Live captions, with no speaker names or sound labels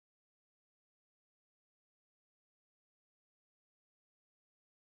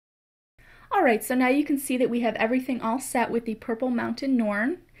Alright, so now you can see that we have everything all set with the Purple Mountain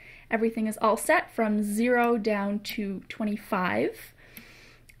Norn. Everything is all set from 0 down to 25.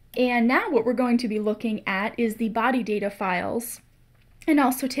 And now what we're going to be looking at is the body data files, and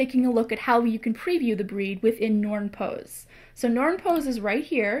also taking a look at how you can preview the breed within NornPose. So NornPose is right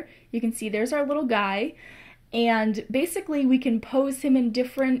here. You can see there's our little guy, and basically we can pose him in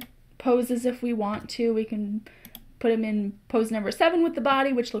different poses if we want to. We can put him in pose number 7 with the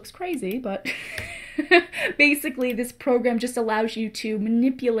body, which looks crazy, but basically this program just allows you to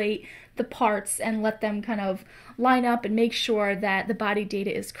manipulate the parts and let them kind of line up and make sure that the body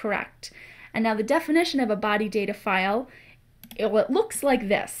data is correct. And now the definition of a body data file, it looks like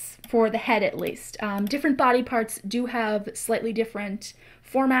this, for the head at least. Different body parts do have slightly different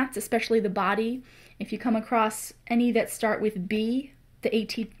formats, especially the body. If you come across any that start with B,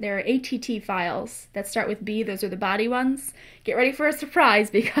 there are ATT files that start with B, those are the body ones. Get ready for a surprise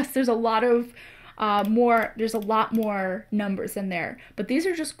because there's a lot more numbers in there. But these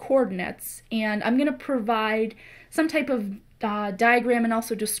are just coordinates, and I'm going to provide some type of diagram and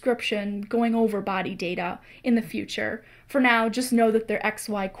also description going over body data in the future. For now, just know that they're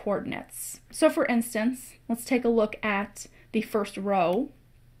XY coordinates. So for instance, let's take a look at the first row,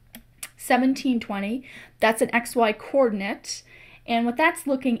 1720. That's an XY coordinate. And what that's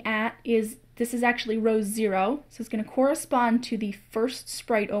looking at is, this is actually row 0, so it's going to correspond to the first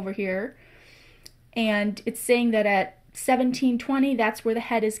sprite over here. And it's saying that at 1720, that's where the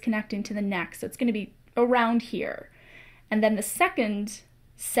head is connecting to the neck, so it's going to be around here. And then the second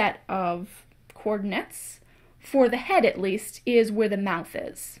set of coordinates, for the head at least, is where the mouth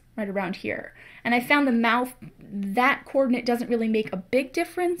is, right around here. And I found the mouth, that coordinate doesn't really make a big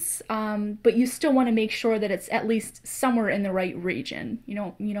difference, but you still want to make sure that it's at least somewhere in the right region. You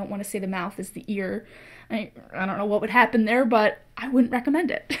don't want to say the mouth is the ear. I don't know what would happen there, but I wouldn't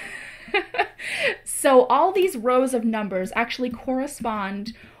recommend it. So all these rows of numbers actually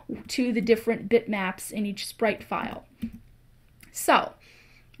correspond to the different bitmaps in each sprite file. So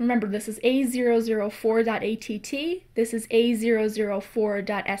remember, this is A004.att, this is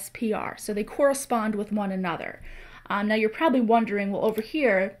A004.spr, so they correspond with one another. Now you're probably wondering, well, over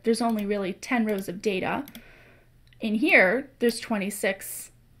here, there's only really 10 rows of data. In here, there's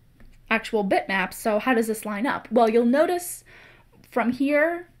 26 actual bitmaps, so how does this line up? Well, you'll notice from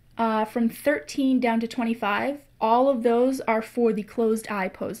here, from 13 down to 25, all of those are for the closed eye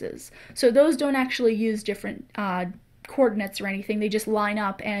poses. So those don't actually use different coordinates or anything, they just line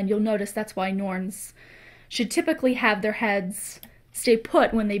up, and you'll notice that's why Norns should typically have their heads stay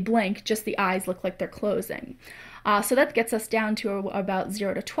put when they blink, just the eyes look like they're closing. So that gets us down to about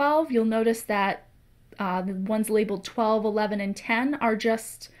 0 to 12. You'll notice that the ones labeled 12, 11, and 10 are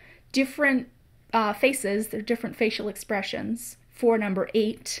just different faces, they're different facial expressions for number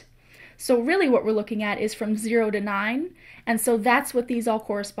 8. So really what we're looking at is from 0 to 9, and so that's what these all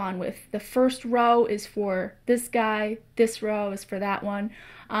correspond with. The first row is for this guy, this row is for that one.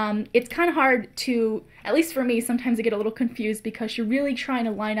 It's kind of hard to, at least for me, sometimes I get a little confused because you're really trying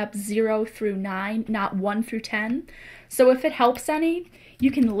to line up 0 through 9, not 1 through 10. So if it helps any,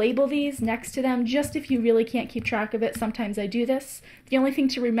 you can label these next to them, just if you really can't keep track of it. Sometimes I do this. The only thing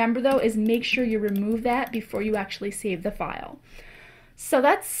to remember though is make sure you remove that before you actually save the file. So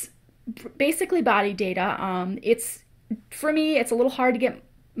that's basically body data. For me, it's a little hard to get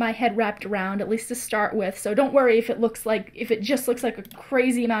my head wrapped around, at least to start with. So don't worry if it just looks like a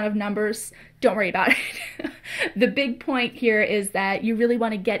crazy amount of numbers. Don't worry about it. The big point here is that you really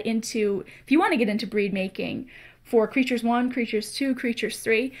want to get into, if you want to get into breed making for Creatures 1, Creatures 2, Creatures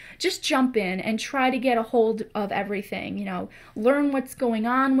 3, just jump in and try to get a hold of everything. Learn what's going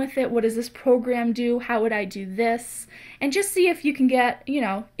on with it. What does this program do? How would I do this? And just see if you can get,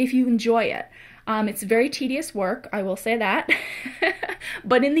 if you enjoy it. It's very tedious work, I will say that,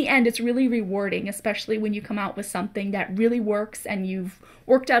 but in the end it's really rewarding, especially when you come out with something that really works and you've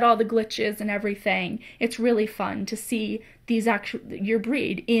worked out all the glitches and everything. It's really fun to see your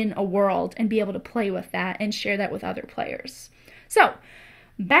breed in a world and be able to play with that and share that with other players. So,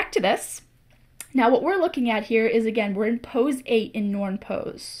 back to this. Now what we're looking at here is, again, we're in pose 8 in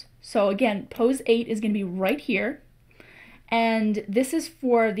NornPose. So again, pose 8 is going to be right here. And this is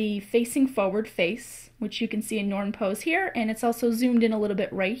for the facing forward face, which you can see in NornPose here, and it's also zoomed in a little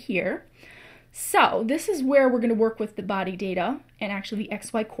bit right here. So this is where we're going to work with the body data and actually the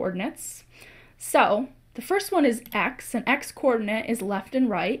XY coordinates. So the first one is X, and X coordinate is left and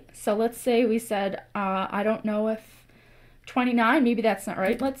right. So let's say we said, I don't know if 29, maybe that's not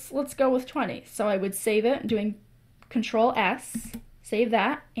right. Let's go with 20. So I would save it, doing Control S, save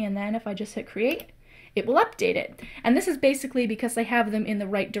that, and then if I just hit create, it will update it. And this is basically because I have them in the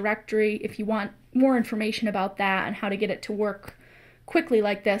right directory. If you want more information about that and how to get it to work quickly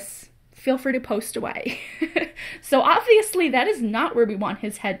like this, feel free to post away. So obviously that is not where we want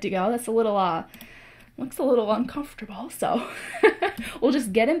his head to go. That's a little, looks a little uncomfortable. So we'll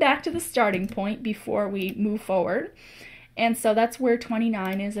just get him back to the starting point before we move forward. And so that's where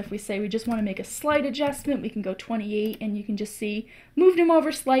 29 is. If we say we just want to make a slight adjustment, we can go 28, and you can just see, moved him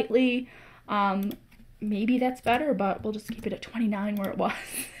over slightly. Maybe that's better, but we'll just keep it at 29 where it was.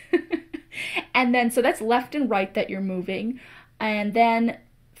 And then, so that's left and right that you're moving. And then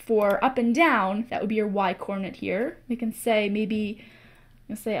for up and down, that would be your y coordinate here. We can say maybe,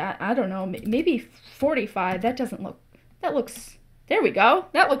 I don't know, maybe 45. That doesn't look, that looks, there we go.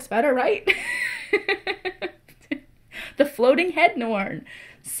 That looks better, right? The floating head Norn.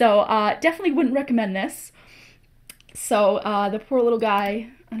 So definitely wouldn't recommend this. So the poor little guy,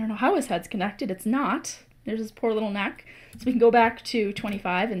 I don't know how his head's connected. It's not. There's his poor little neck. So we can go back to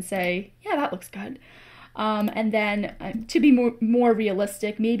 25 and say, yeah, that looks good. And then to be more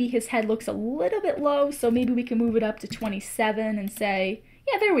realistic, maybe his head looks a little bit low. So maybe we can move it up to 27 and say,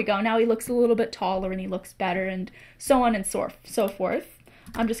 yeah, there we go. Now he looks a little bit taller and he looks better, and so on and so forth.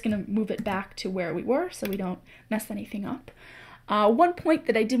 I'm just going to move it back to where we were so we don't mess anything up. One point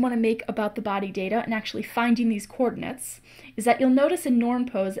that I did want to make about the body data and actually finding these coordinates is that you'll notice in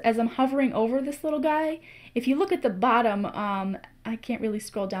NornPose, as I'm hovering over this little guy, if you look at the bottom, I can't really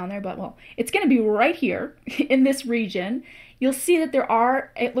scroll down there, but well, it's going to be right here in this region. You'll see that there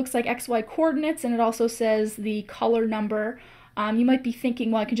are, it looks like XY coordinates, and it also says the color number. You might be thinking,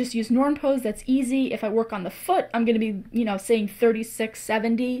 well, I can just use NornPose, that's easy. If I work on the foot, I'm going to be, saying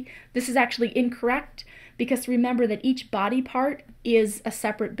 3670. This is actually incorrect, because remember that each body part is a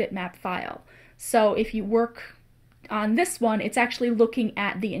separate bitmap file. So if you work on this one, it's actually looking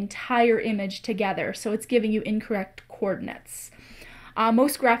at the entire image together, so it's giving you incorrect coordinates.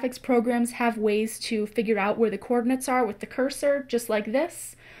 Most graphics programs have ways to figure out where the coordinates are with the cursor, just like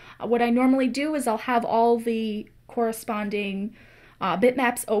this. What I normally do is I'll have all the corresponding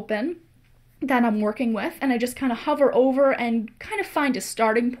bitmaps open that I'm working with, and I just kind of hover over and kind of find a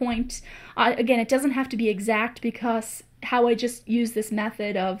starting point. Again, it doesn't have to be exact, because how I just use this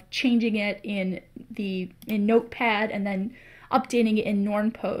method of changing it in Notepad and then updating it in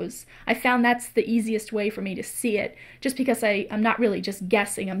NornPose, I found that's the easiest way for me to see it, just because I'm not really just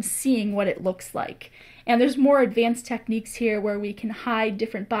guessing, I'm seeing what it looks like. And there's more advanced techniques here where we can hide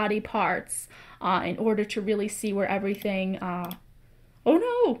different body parts in order to really see where everything, oh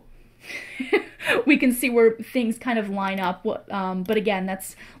no! We can see where things kind of line up, but again,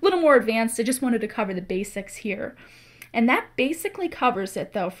 that's a little more advanced. I just wanted to cover the basics here. And that basically covers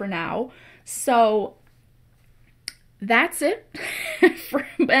it, though, for now. So that's it.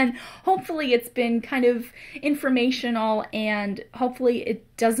 And hopefully it's been kind of informational, and hopefully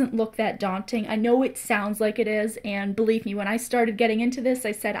it doesn't look that daunting. I know it sounds like it is, and believe me, when I started getting into this,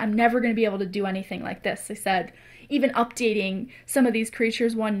 I said, I'm never going to be able to do anything like this. I said, even updating some of these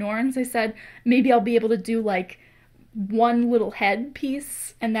creatures, Norns, I said, maybe I'll be able to do like one little head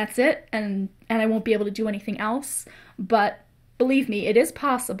piece, and that's it, and I won't be able to do anything else. But believe me, it is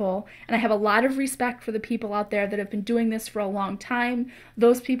possible, and I have a lot of respect for the people out there that have been doing this for a long time,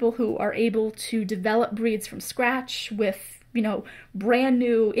 those people who are able to develop breeds from scratch with, brand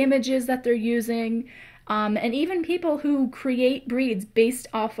new images that they're using, and even people who create breeds based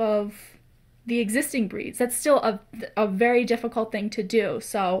off of the existing breeds. That's still a very difficult thing to do.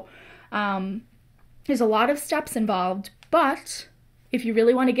 So there's a lot of steps involved, but if you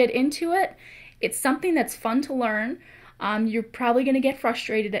really want to get into it, it's something that's fun to learn. You're probably going to get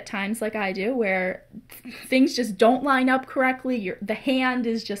frustrated at times, like I do, where things just don't line up correctly. The hand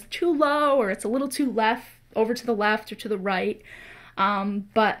is just too low, or it's a little too over to the left or to the right.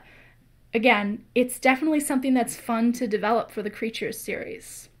 But again, it's definitely something that's fun to develop for the Creatures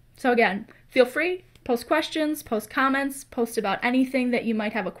series. So again, feel free, post questions, post comments, post about anything that you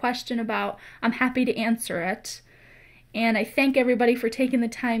might have a question about. I'm happy to answer it. And I thank everybody for taking the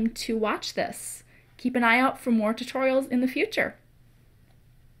time to watch this. Keep an eye out for more tutorials in the future.